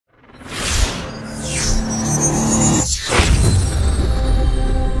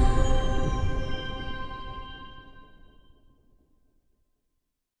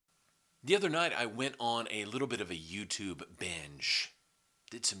The other night, I went on a little bit of a YouTube binge,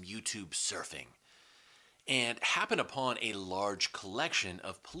 did some YouTube surfing, and happened upon a large collection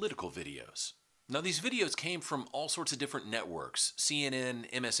of political videos. Now, these videos came from all sorts of different networks: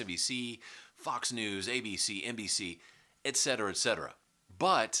 CNN, MSNBC, Fox News, ABC, NBC, etc., etc.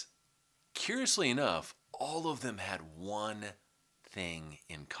 But, curiously enough, all of them had one thing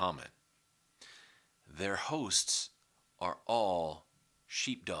in common. Their hosts are all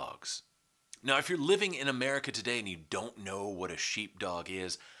sheepdogs. Now, if you're living in America today and you don't know what a sheepdog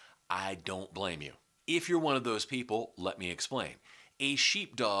is, I don't blame you. If you're one of those people, let me explain. A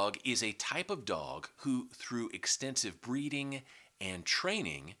sheepdog is a type of dog who, through extensive breeding and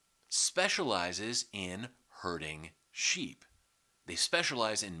training, specializes in herding sheep. They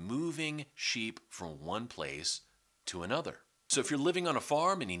specialize in moving sheep from one place to another. So if you're living on a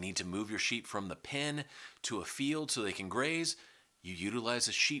farm and you need to move your sheep from the pen to a field so they can graze, you utilize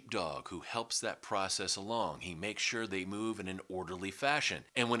a sheepdog who helps that process along. He makes sure they move in an orderly fashion.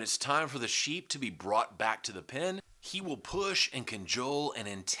 And when it's time for the sheep to be brought back to the pen, he will push and cajole and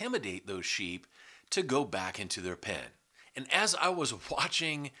intimidate those sheep to go back into their pen. And as I was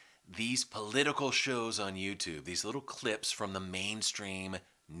watching these political shows on YouTube, these little clips from the mainstream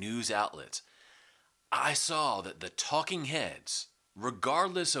news outlets, I saw that the talking heads,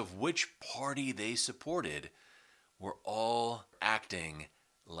 regardless of which party they supported, were all acting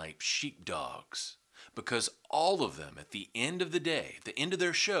like sheepdogs, because all of them, at the end of the day, at the end of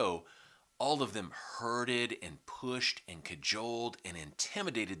their show, all of them herded and pushed and cajoled and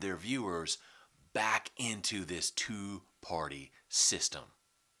intimidated their viewers back into this two-party system.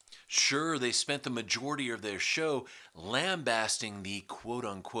 Sure, they spent the majority of their show lambasting the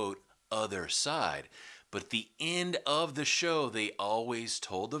quote-unquote other side, but at the end of the show, they always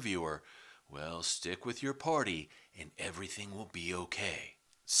told the viewer, well, stick with your party and everything will be okay.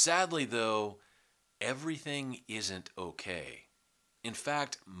 Sadly, though, everything isn't okay. In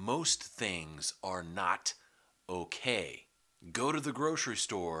fact, most things are not okay. Go to the grocery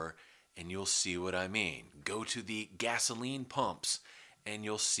store and you'll see what I mean. Go to the gasoline pumps and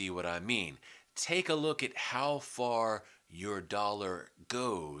you'll see what I mean. Take a look at how far your dollar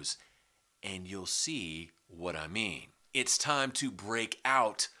goes and you'll see what I mean. It's time to break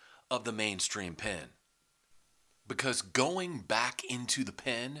out of the mainstream pen. Because going back into the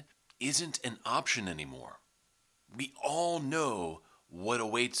pen isn't an option anymore. We all know what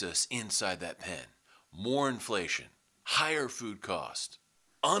awaits us inside that pen. More inflation, higher food costs,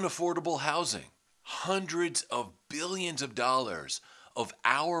 unaffordable housing, hundreds of billions of dollars of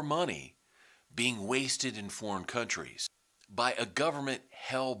our money being wasted in foreign countries by a government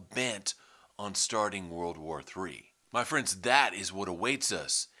hell-bent on starting World War III. My friends, that is what awaits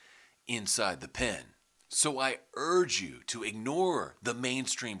us inside the pen. So I urge you to ignore the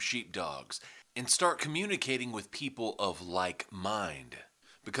mainstream sheepdogs and start communicating with people of like mind.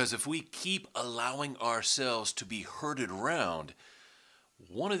 Because if we keep allowing ourselves to be herded around,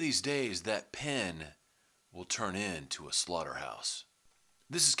 one of these days that pen will turn into a slaughterhouse.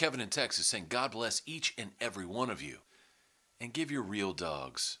 This is Kevin in Texas saying God bless each and every one of you, and give your real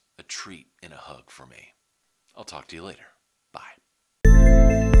dogs a treat and a hug for me. I'll talk to you later. Bye.